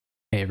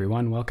Hey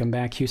everyone, welcome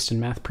back. Houston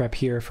Math Prep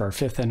here for our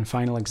fifth and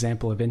final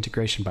example of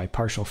integration by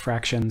partial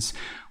fractions.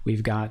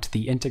 We've got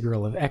the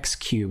integral of x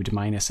cubed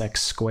minus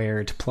x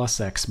squared plus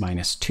x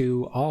minus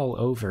 2 all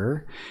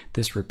over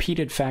this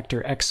repeated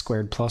factor x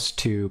squared plus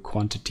 2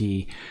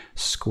 quantity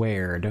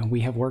squared. We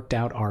have worked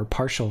out our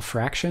partial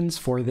fractions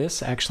for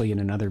this actually in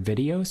another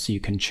video, so you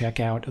can check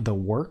out the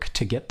work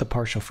to get the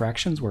partial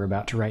fractions we're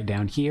about to write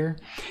down here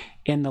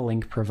in the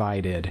link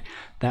provided.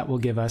 That will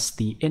give us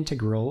the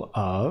integral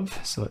of,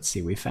 so let's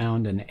see, we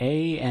found an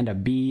a and a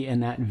b in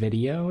that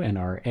video, and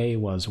our a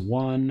was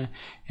 1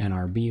 and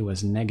our b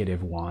was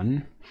negative 1.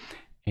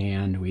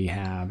 And we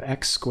have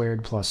x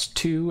squared plus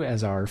 2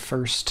 as our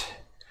first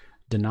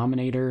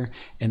denominator,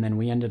 and then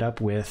we ended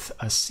up with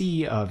a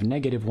c of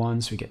negative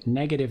 1, so we get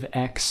negative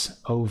x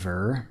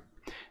over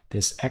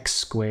this x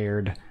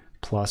squared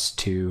plus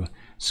 2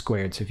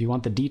 squared. So if you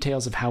want the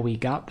details of how we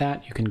got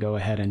that, you can go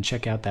ahead and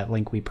check out that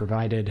link we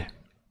provided,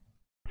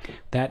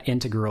 that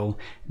integral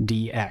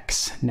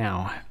dx.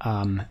 Now,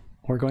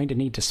 we're going to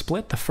need to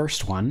split the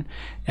first one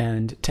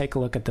and take a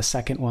look at the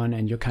second one,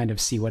 and you'll kind of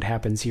see what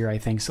happens here, I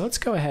think. So let's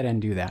go ahead and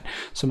do that.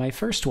 So my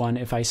first one,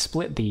 if I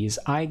split these,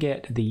 I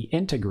get the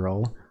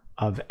integral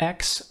of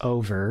x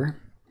over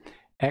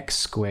x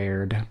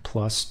squared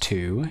plus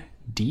 2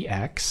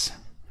 dx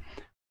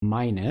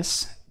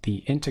minus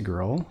the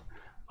integral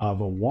of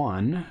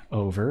 1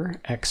 over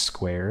x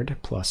squared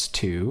plus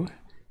 2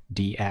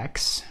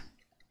 dx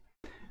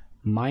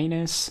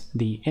minus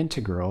the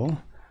integral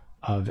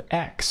of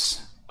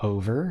x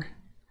over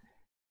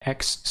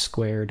x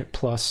squared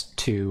plus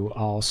 2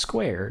 all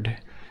squared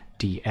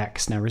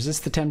dx. Now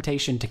resist the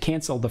temptation to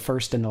cancel the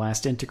first and the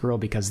last integral,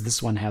 because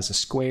this one has a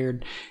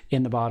squared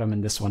in the bottom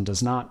and this one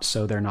does not,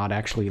 so they're not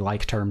actually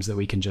like terms that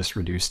we can just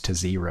reduce to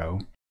 0.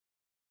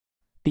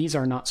 These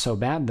are not so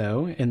bad,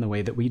 though, in the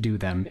way that we do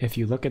them. If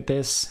you look at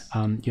this,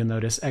 you'll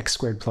notice x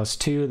squared plus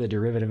 2, the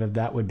derivative of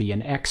that would be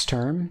an x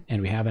term,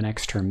 and we have an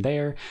x term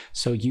there,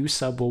 so u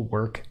sub will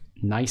work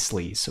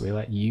nicely. So we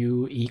let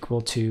u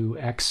equal to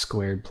x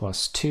squared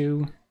plus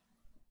 2.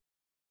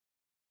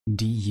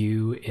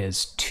 du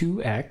is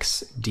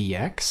 2x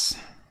dx,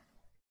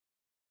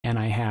 and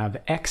I have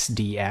x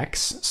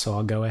dx, so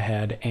I'll go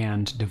ahead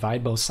and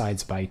divide both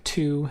sides by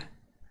 2.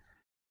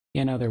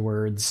 In other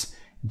words,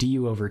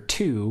 du over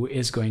 2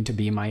 is going to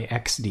be my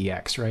x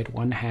dx, right?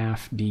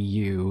 1/2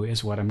 du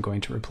is what I'm going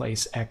to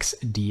replace x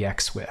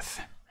dx with.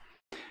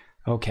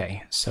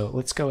 Okay, so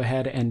let's go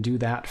ahead and do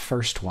that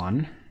first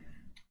one.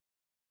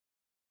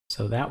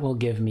 So that will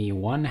give me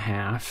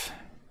 1/2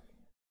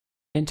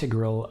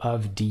 integral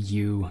of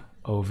du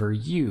over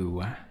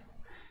u,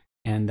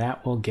 and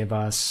that will give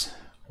us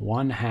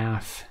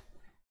 1/2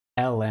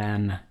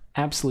 ln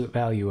absolute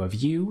value of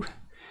u,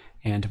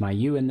 and my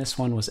u in this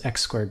one was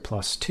x squared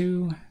plus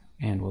 2,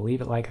 and we'll leave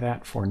it like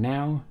that for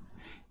now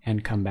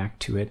and come back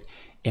to it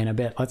in a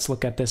bit. Let's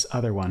look at this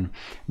other one.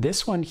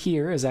 This one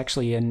here is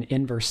actually an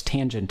inverse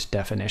tangent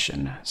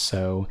definition.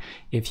 So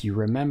if you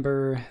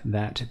remember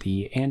that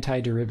the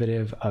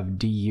antiderivative of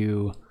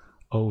du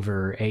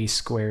over a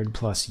squared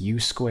plus u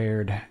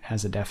squared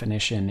as a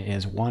definition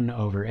is 1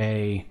 over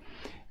a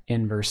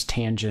inverse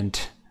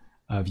tangent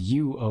of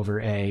u over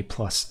a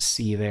plus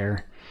c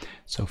there.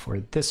 So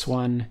for this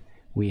one,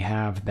 we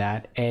have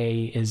that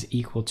a is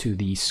equal to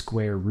the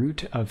square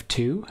root of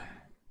 2,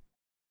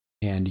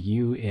 and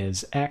u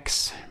is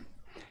x,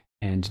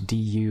 and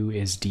du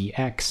is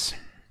dx.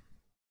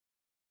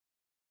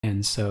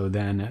 And so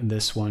then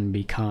this one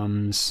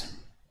becomes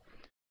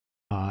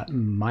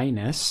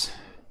minus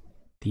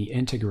the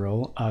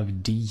integral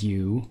of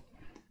du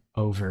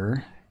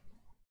over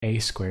a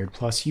squared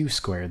plus u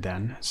squared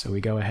then. So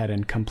we go ahead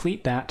and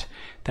complete that.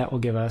 That will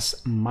give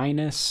us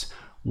minus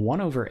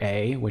 1 over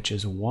a, which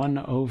is 1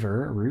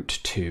 over root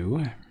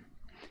 2.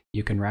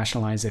 You can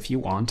rationalize if you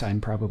want. I'm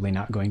probably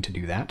not going to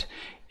do that.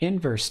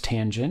 Inverse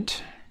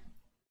tangent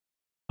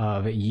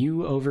of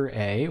u over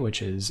a,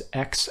 which is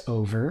x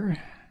over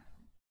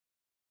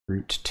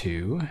root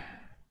 2,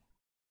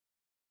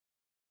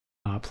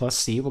 plus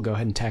c. We'll go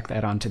ahead and tack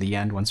that on to the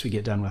end once we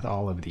get done with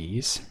all of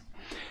these.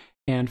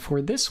 And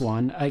for this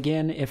one,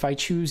 again, if I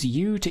choose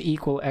u to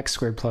equal x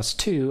squared plus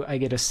 2, I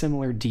get a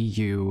similar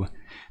du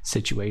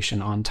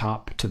situation on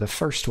top to the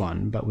first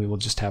one, but we will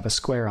just have a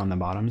square on the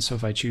bottom. So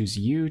if I choose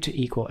u to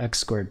equal x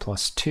squared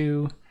plus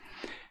 2,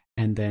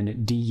 and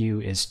then du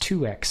is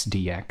 2x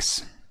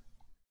dx,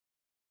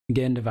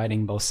 again,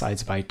 dividing both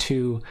sides by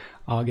 2,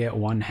 I'll get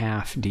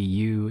 1/2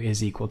 du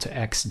is equal to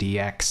x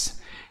dx,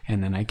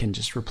 and then I can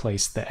just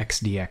replace the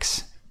x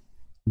dx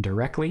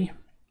directly.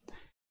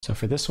 So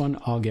for this one,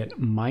 I'll get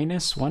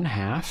minus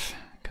 1/2,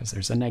 because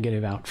there's a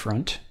negative out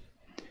front,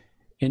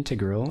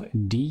 integral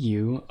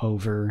du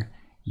over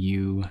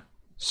u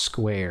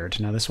squared.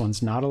 Now this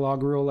one's not a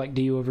log rule like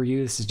du over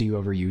u, this is du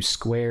over u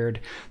squared.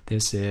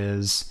 This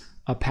is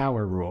a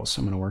power rule, so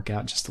I'm going to work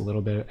out just a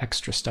little bit of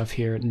extra stuff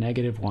here.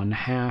 Negative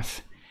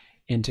 1/2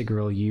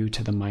 integral u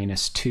to the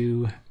minus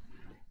 2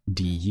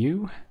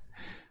 du.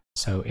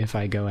 So if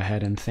I go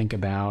ahead and think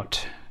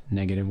about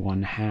negative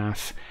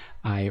 1/2,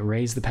 I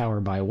raise the power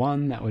by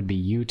 1, that would be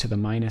u to the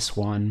minus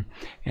 1,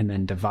 and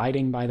then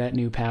dividing by that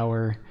new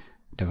power,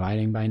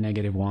 dividing by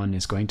 -1,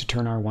 is going to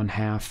turn our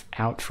 1/2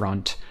 out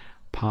front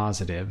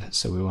positive.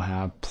 So we will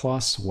have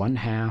plus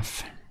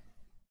 1/2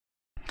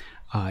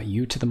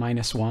 u to the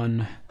minus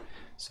 1.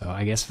 So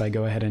I guess if I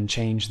go ahead and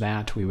change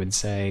that, we would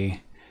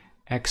say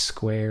x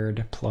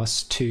squared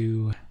plus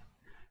 2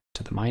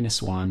 to the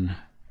minus 1.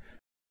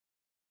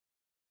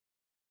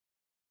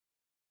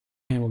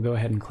 And we'll go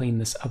ahead and clean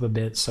this up a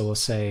bit. So we'll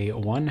say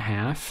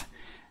 1/2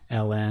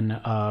 ln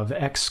of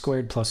x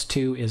squared plus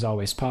 2 is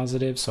always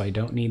positive, so I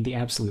don't need the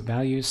absolute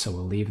values, so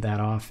we'll leave that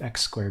off.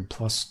 X squared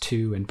plus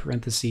 2 in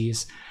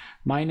parentheses,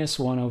 minus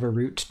 1 over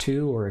root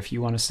 2, or if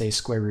you want to say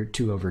square root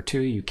 2 over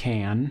 2, you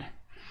can.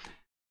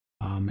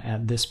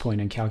 At this point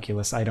in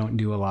calculus, I don't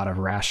do a lot of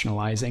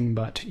rationalizing,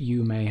 but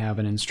you may have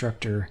an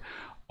instructor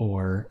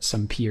or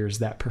some peers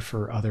that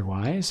prefer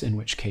otherwise, in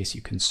which case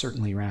you can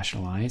certainly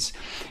rationalize.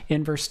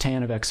 Inverse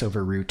tan of x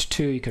over root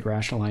 2, you could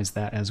rationalize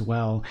that as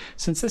well.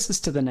 Since this is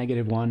to the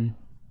 -1,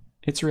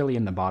 it's really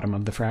in the bottom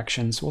of the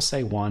fractions. We'll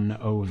say 1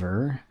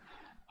 over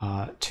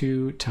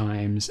 2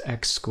 times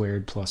x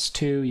squared plus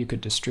 2. You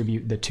could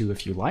distribute the 2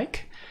 if you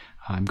like.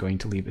 I'm going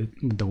to leave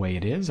it the way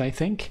it is, I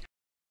think.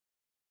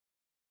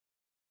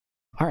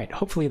 All right,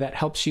 hopefully that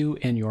helps you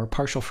in your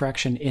partial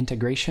fraction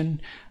integration.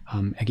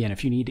 Again,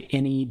 if you need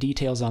any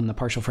details on the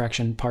partial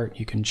fraction part,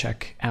 you can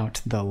check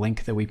out the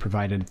link that we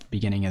provided at the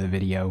beginning of the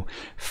video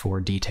for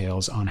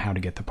details on how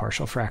to get the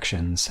partial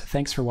fractions.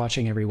 Thanks for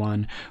watching,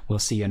 everyone. We'll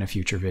see you in a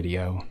future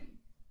video.